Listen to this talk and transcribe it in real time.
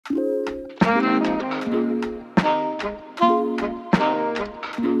What's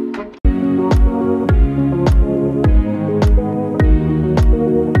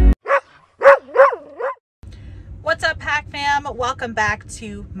up, Pack Fam? Welcome back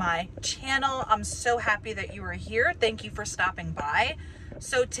to my channel. I'm so happy that you are here. Thank you for stopping by.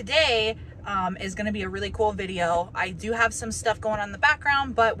 So today is going to be a really cool video. I do have some stuff going on in the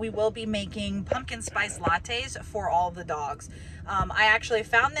background, but we will be making pumpkin spice lattes for all the dogs. I actually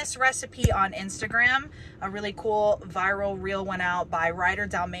found this recipe on Instagram. A really cool viral reel went out by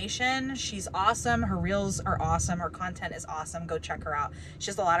RyderDalmatian. She's awesome. Her reels are awesome. Her content is awesome. Go check her out. She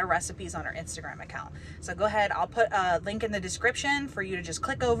has a lot of recipes on her Instagram account. So go ahead. I'll put a link in the description for you to just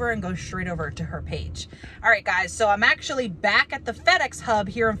click over and go straight over to her page. All right, guys. So I'm actually back at the FedEx hub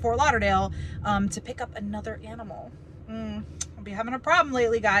here in Fort Lauderdale to pick up another animal. I'll be having a problem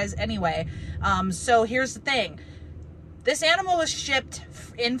lately, guys. Anyway, so here's the thing. This animal was shipped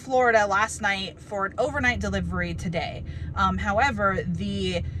in Florida last night for an overnight delivery today. However,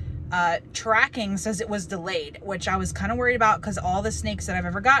 the tracking says it was delayed, which I was kind of worried about because all the snakes that I've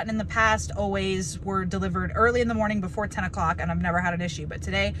ever gotten in the past always were delivered early in the morning before 10 o'clock, and I've never had an issue. But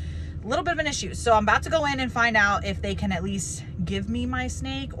today, a little bit of an issue. So I'm about to go in and find out if they can at least give me my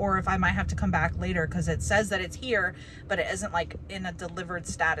snake or if I might have to come back later because it says that it's here, but it isn't like in a delivered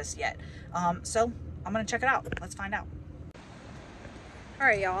status yet. So I'm gonna check it out. Let's find out. All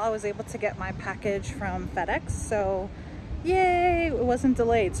right, y'all, I was able to get my package from FedEx, so yay, it wasn't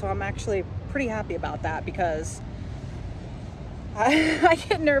delayed. So I'm actually pretty happy about that because I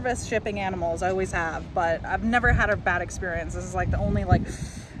get nervous shipping animals. I always have, but I've never had a bad experience. This is like the only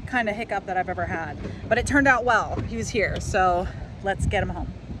kind of hiccup that I've ever had, but it turned out well. He was here, so let's get him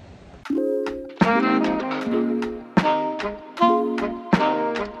home.